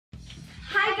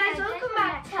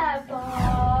to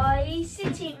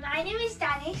BoyCity. My name is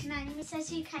Danish. My name is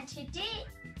Sasuke, and today,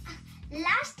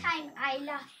 last time I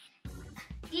left,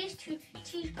 these two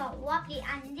teeth got wobbly,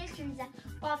 and this one's a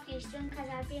wobbly one because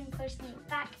I've been pushing it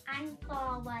back and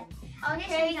forward.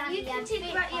 Okay, you can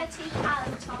take your teeth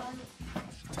out, Tom.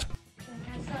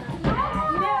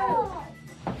 No!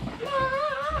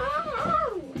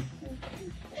 No!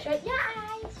 Shut your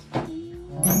eyes.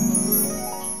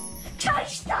 Toy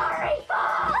Story 4!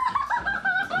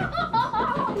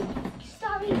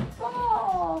 Story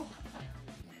 4!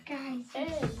 Guys,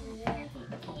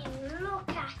 look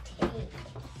at it.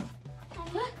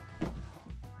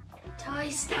 Toy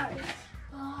Story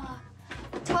 4.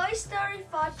 Toy Story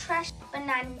 4 Trash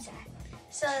Bonanza.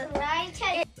 So Right.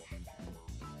 it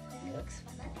looks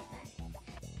fun.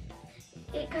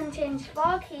 It contains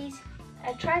 4 keys,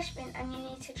 a trash bin, and you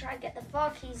need to try to get the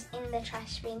 4 keys in the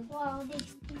trash bin. Wow,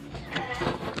 this.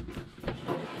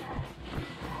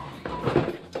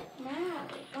 Now,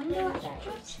 I wonder what that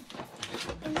is.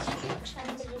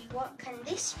 Instructions. What can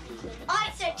this be? Oh,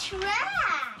 it's a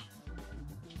trap!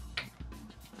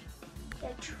 The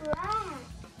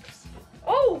tracks.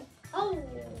 Oh! Oh!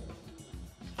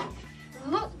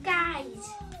 Look, guys.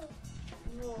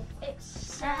 Whoa. It's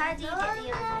so how do you get the other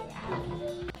way out?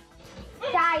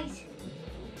 Guys,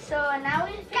 so now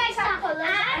we've got our colours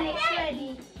and it's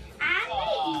ready.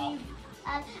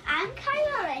 I'm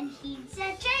Kylo and he's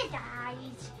a Jedi.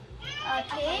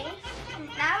 Okay.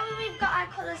 Now we've got our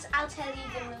colours, I'll tell you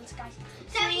the rules, guys.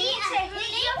 So we need to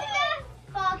hit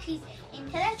the forkies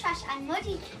into the trash and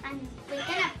Woody, and we're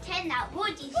gonna pretend that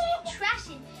Woody's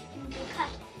trashing him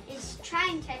because he's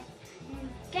trying to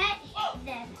get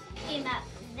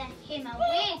him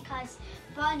away because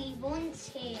Bonnie wants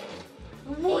him.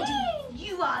 Woody,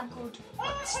 you are good,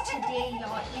 but today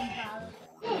you're evil.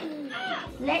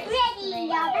 Let's Ready,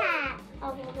 your back.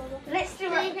 Let's do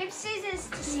rock, paper, scissors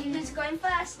to see who's going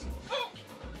first.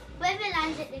 Whoever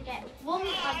lands it, they get 1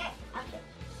 point. Okay.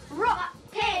 Rock,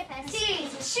 paper,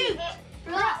 scissors, shoot.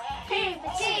 Rock,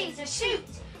 paper, scissors, shoot.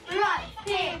 Rock,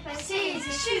 paper,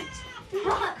 scissors, shoot.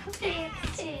 Rock, paper,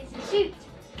 scissors, shoot.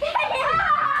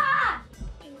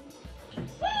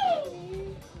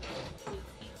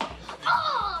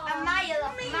 Oh! A mile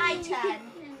off, my turn.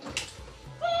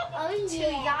 Oh, 2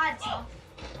 yards off.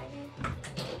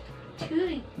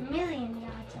 2 million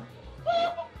yards off.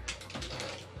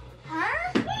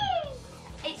 Huh?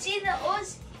 It's either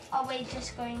us or we're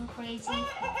just going crazy.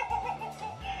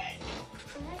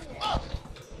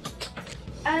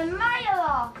 A mile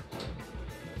off.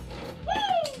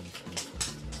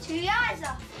 2 yards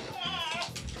off.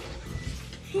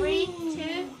 3, 2,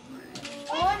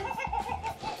 1.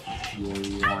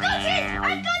 I got it! I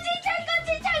got it! I got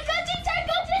it! I got it! I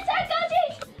got it! I got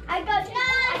it! I got it!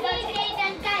 No, he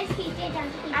didn't, guys, he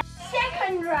didn't.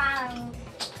 Second round.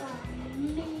 Oh,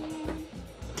 man.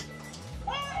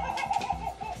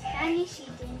 Danny, she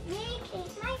didn't make it.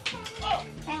 My turn.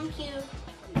 Thank you.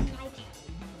 My turn.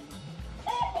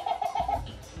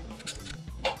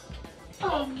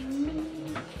 Oh, man.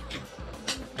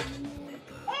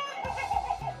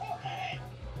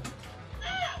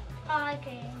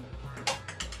 Okay.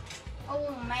 Oh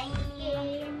man.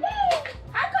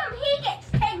 How come he gets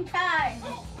 10 turns?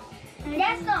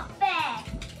 That's not fair.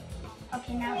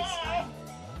 Okay, now it's fine.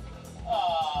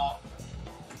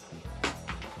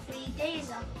 3 days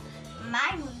of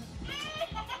my move.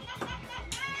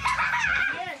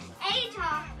 Yes.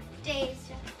 8 days.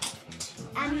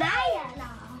 A mile.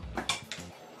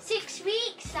 6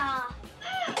 weeks.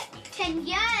 10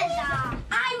 years.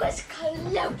 I was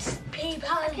close, people.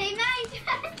 Okay, my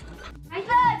turn. My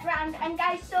 3rd round, and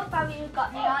guys, so far we've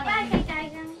got none. Okay,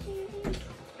 guys.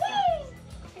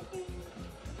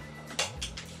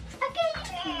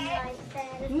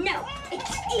 Okay. No,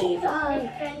 it's evil.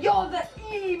 You're the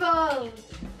evil.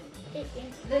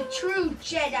 The true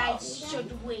Jedi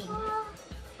should win.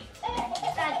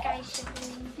 Bad guy should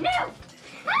win. No.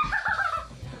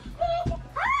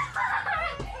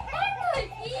 I'm an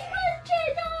evil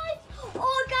Jedi.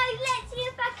 Oh, guys, let's see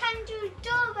if I can do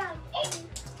double.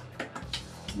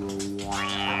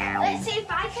 Let's see if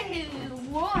I can do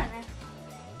 1.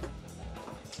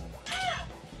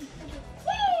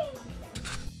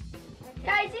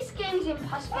 Guys, this game's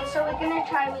impossible, so we're gonna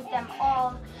try with them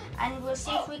all, and we'll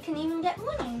see if we can even get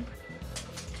money.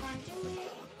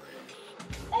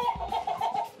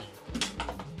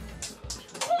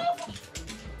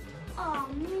 Oh,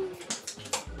 man.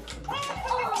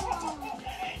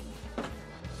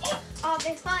 Oh,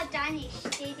 before Danny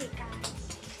did it, guys.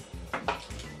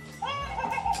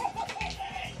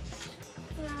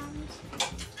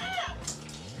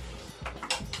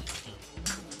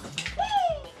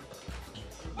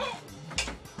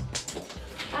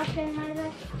 Try my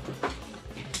best.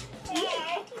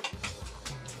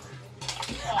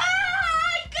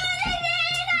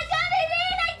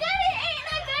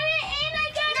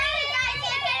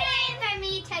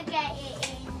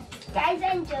 Guys,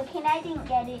 I'm joking. I didn't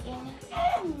get it in.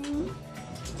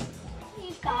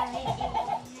 You got it in.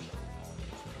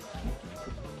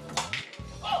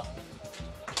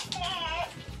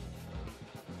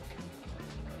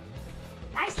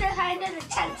 I still have another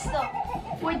chance though,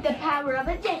 with the power of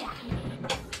a Jedi.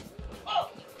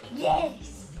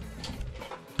 Yes.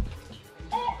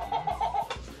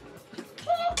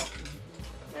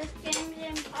 This game's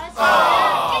impossible.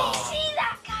 Can you see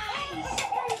that, guys?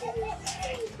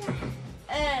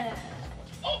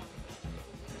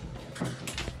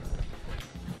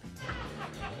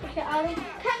 Okay, Ollie,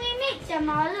 can you mix them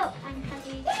all up and can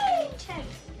you use it with chair?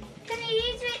 Can you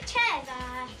use it with chair,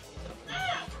 guys?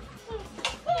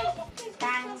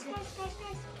 Bang.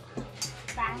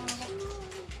 Bang.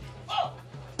 Oh.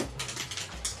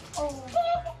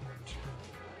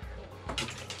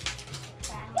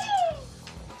 Bang.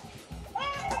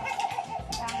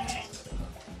 Bang.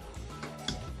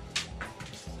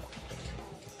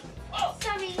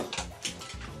 Sorry.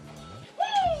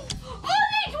 Oh,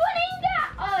 there's one in that.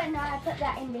 Oh no, I put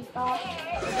that in before.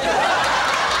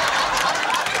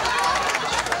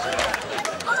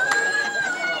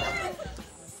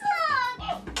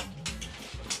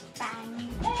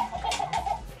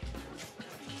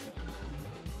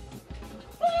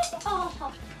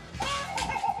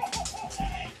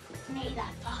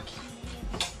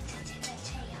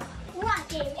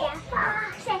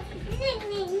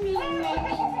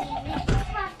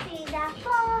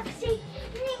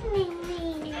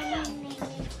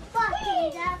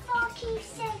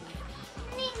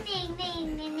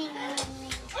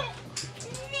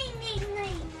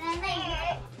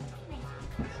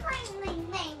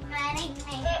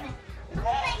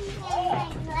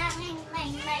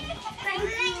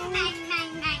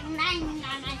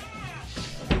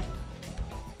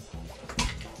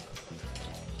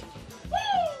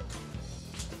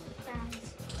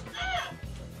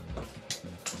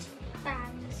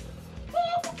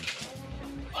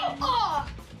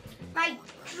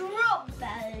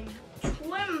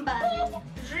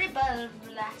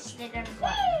 Didn't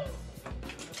work.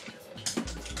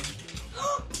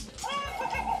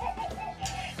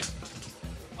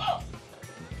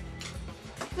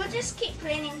 We'll just keep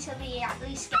playing until we at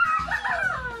least get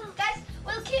guys,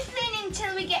 we'll keep playing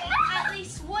until we get at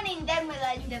least one in, then we'll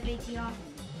end the video.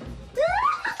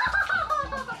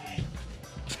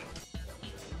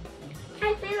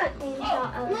 I feel like being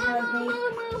shot outside me.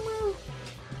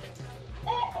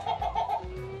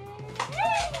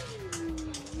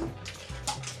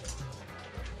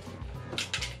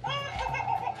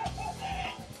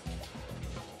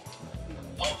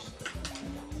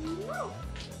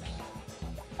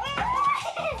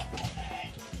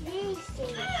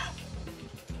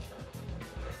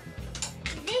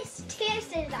 This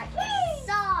tastes like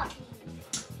wasabi.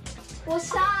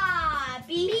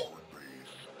 Wasabi.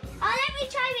 Oh, let me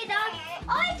try with all.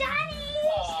 Oh, Danny!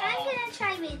 I'm gonna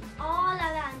try with all of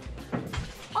them.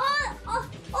 Oh,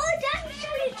 Danny,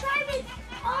 should we try with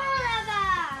all of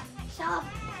them? So,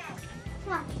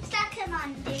 come on, stack them on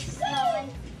this one.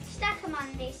 Stack them on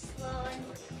this one.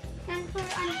 And put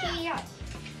it on here.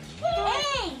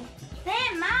 Hey,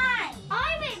 they're mine.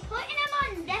 I was putting them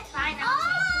on this. Fine,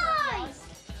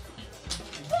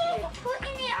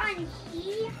 Putting it on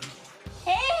here.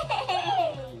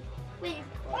 Hey. Wait.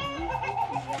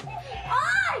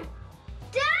 Oh!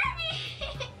 Danny!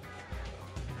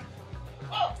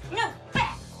 No.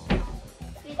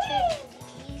 We take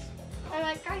these.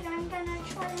 Alright guys, I'm gonna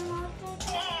try them all.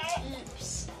 Oops.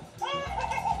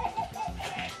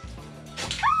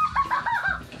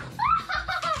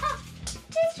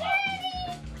 It's ready!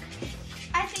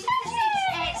 I think this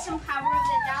is some power of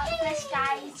the darkness,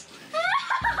 guys.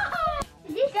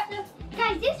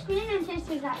 This green one tastes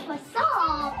like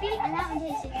wasabi and that one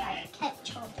tastes like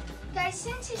ketchup. Guys,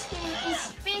 since this game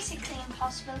is basically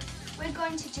impossible, we're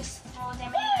going to just throw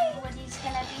them in. Nobody's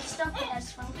going to be stopping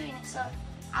us from doing it, so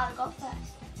I'll go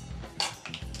first.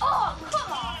 Oh,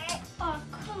 come on. Oh,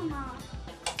 come on.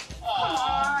 Come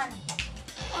on.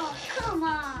 Oh, come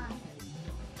on.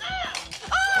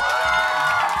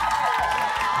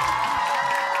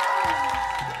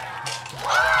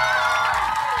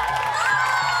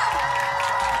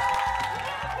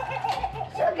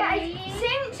 So guys,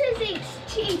 since it's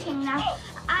cheating now,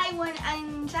 I won,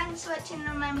 and thanks for watching.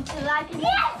 Remember to like and subscribe.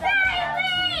 Yes, I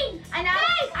win! And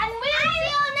we'll see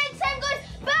you next